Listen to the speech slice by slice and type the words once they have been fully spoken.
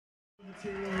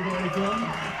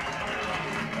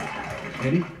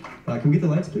Andy, can we get the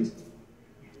lights, please?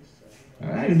 All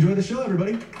right, enjoy the show,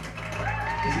 everybody. Isn't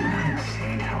it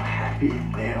insane how happy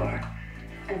they are?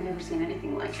 I've never seen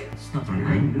anything like it. It's not very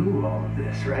I knew all of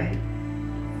this, right?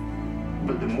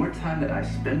 But the more time that I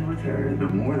spend with her, the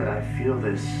more that I feel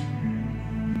this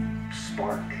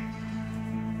spark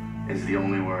is the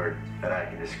only word that I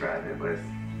can describe it with.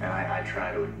 And I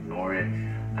try to ignore it.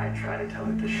 I try to tell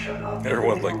it to shut up.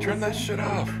 Everyone's like, turn that shit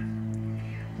off.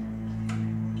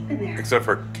 Except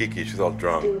for Kiki, she's all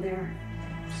drunk.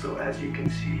 So as you can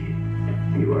see,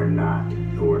 you are not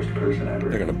the worst person ever.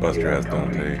 They're gonna bust your ass,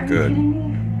 Dante. Are you Good. kidding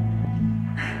me?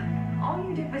 All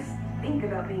you did was think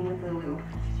about being with Lulu.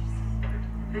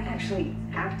 I actually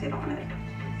acted on it.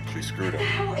 She screwed What the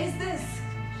him. hell is this?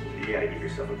 You gotta give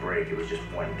yourself a break. It was just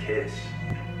one kiss.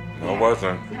 No, it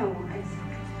wasn't. No, I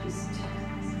just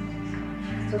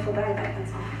still feel bad about it,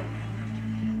 that's all.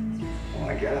 Oh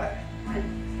my God. What?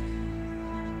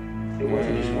 It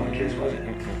wasn't just one kiss, was it?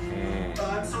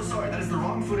 I'm so sorry. That is the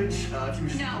wrong footage. If you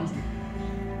wish No.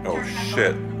 Oh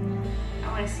shit. I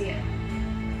want to see it.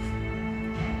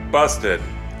 Busted.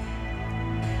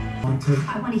 I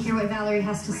want to hear what Valerie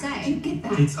has to say. You get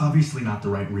that? It's obviously not the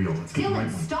right reel. Let's get the right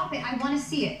Dylan, one. stop it. I want to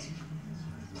see it.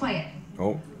 Play it.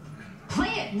 Oh. Play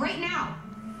it right now.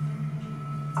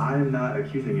 I'm not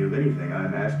accusing you of anything.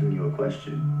 I'm asking you a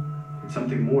question. Did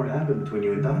something more happen between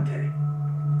you and Dante?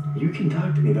 You can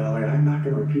talk to me, Valerie. I'm not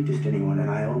going to repeat this to anyone, and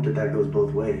I hope that that goes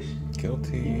both ways.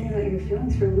 Guilty. You about your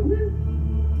feelings for Lulu?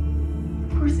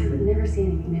 Of course, I would never say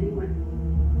anything to anyone.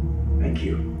 Thank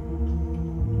you.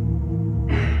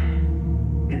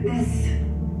 But this...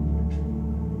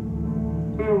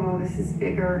 Oh, this is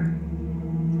bigger.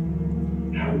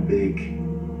 How big?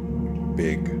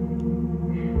 Big.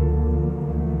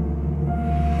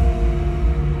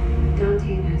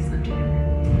 Dante and I slept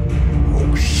together.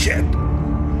 Oh shit.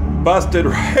 Busted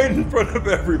right in front of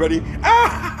everybody.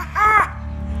 Ah!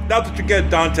 That's what you get,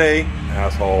 Dante.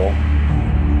 Asshole.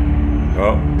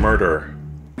 Oh, murder.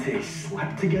 They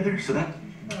slept together? So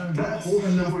that's Hold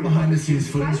enough behind the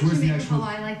scenes Why footage. would Where's you the make up a actual...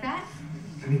 lie like that?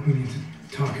 I think we need to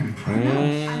talk in private.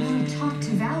 No, I want to talk to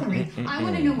Valerie. I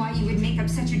want to know why you would make up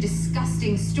such a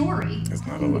disgusting story. It's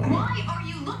not a lie. Why are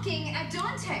you looking at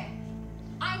Dante?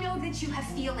 I know that you have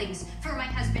feelings for my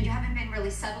husband. You haven't been really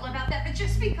subtle about that, but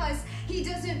just because he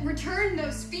doesn't return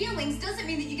those feelings doesn't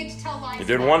mean that you get to tell lies. You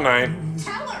did one night.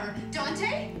 Tell her,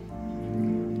 Dante.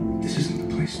 This isn't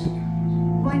the place to...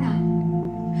 Why not?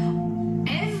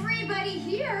 Everybody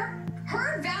here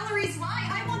heard Valerie's lie.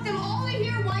 I want them all to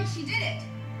hear why she did it.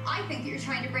 I think that you're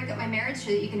trying to break up my marriage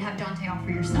so that you can have Dante all for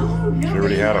yourself. She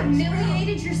already had him. You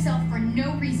humiliated yourself for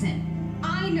no reason.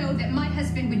 I know that my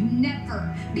husband would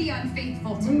never be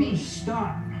unfaithful to me.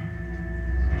 Stop.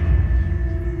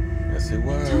 Yes, he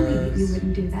was. Tell me that you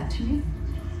wouldn't do that to me.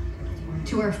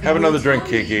 To our family. Have another drink,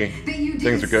 Tell me Kiki. that you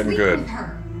Things are didn't getting sleep good. with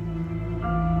her.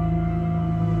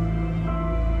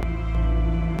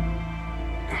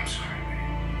 I'm sorry, babe.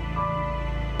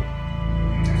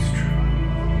 That's true.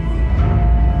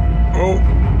 Oh.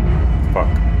 Fuck.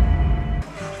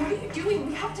 What are you doing?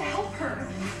 We have to help her.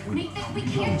 Nathan, we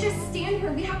can't just stand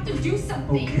here. We have to do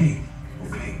something.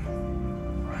 Okay.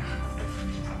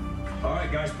 All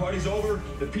right, guys, party's over.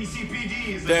 The PCPD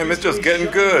is... Damn, it's just getting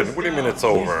good. What do you mean it's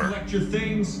over? Please collect your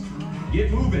things.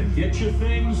 Get moving. Get your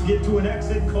things. Get to an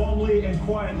exit calmly and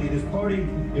quietly. This party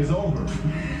is over.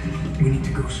 We need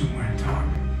to go somewhere and talk.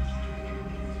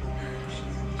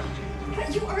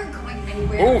 But you aren't going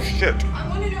anywhere. Oh, shit. I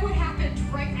want to know what happened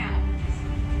right now.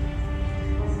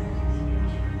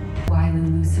 Why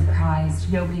Lulu's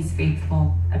surprised? Nobody's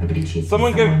faithful. Everybody cheats.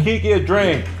 Someone give Kiki a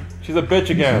drink. She's a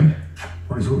bitch again.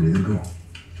 Party's over. You go.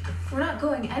 We're not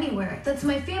going anywhere. That's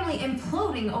my family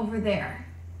imploding over there.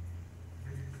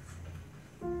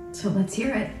 So let's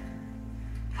hear it.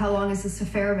 How long has this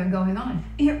affair been going on?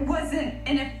 It wasn't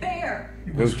an affair.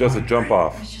 It was just a jump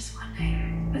off. It was just one night.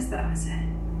 That was it.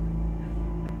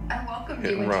 I welcomed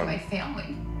Hit you and into run. my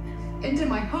family, into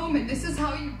my home, and this is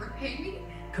how you repay me?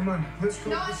 Come on, let's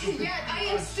go. Not yet. I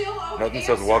am still owed Nothing says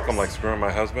answers. welcome like screwing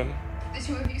my husband. The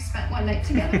two of you spent one night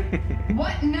together.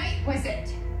 What night was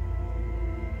it?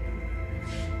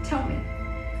 Tell me.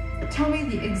 Tell me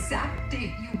the exact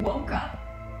date you woke up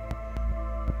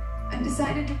and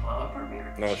decided to blow up our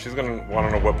marriage. No, she's gonna want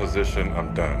to know what position.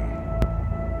 I'm done.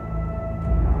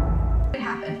 What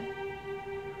happened?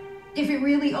 If it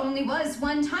really only was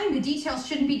one time, the details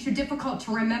shouldn't be too difficult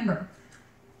to remember.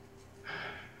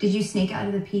 Did you sneak out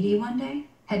of the PD one day?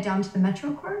 Head down to the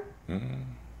Metro Court? Oh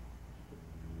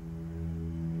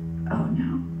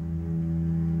no.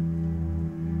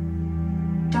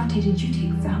 Dante, did you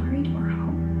take Valerie to her home?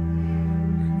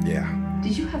 Yeah.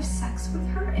 Did you have sex with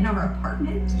her in our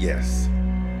apartment? Yes.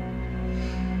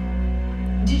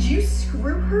 Did you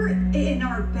screw her in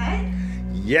our bed?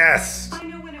 Yes. I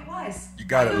know when it was. You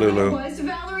got it, I know Lulu. when it was.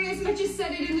 Valerie as much as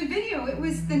said it in the video. It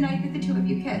was the night that the two of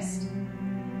you kissed.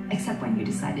 Except when you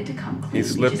decided to come clean. He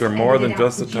slipped her more than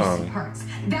just the tongue. Parts.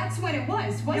 That's when it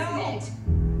was, wasn't it?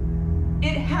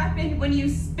 It happened when you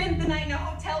spent the night in a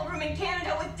hotel room in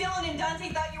Canada with Dylan and Dante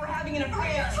thought you were having an affair.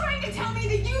 Are you trying to tell me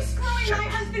that you screwing my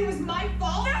husband was my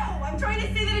fault? No, I'm trying to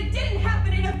say that it didn't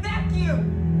happen in a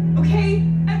vacuum. Okay?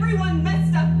 Everyone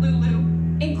messed up, Lulu,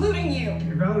 including you.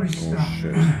 Hey, Valerie, stop. Oh,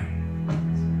 shit.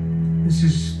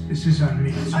 This is on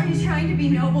me. Are you trying to be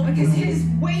noble? Because it is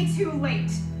way too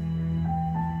late.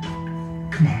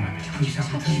 Come on, let me please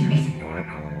help me tell you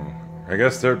everything. I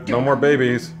guess there are no more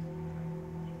babies.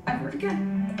 Ever again.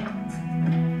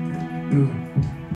 Lulu.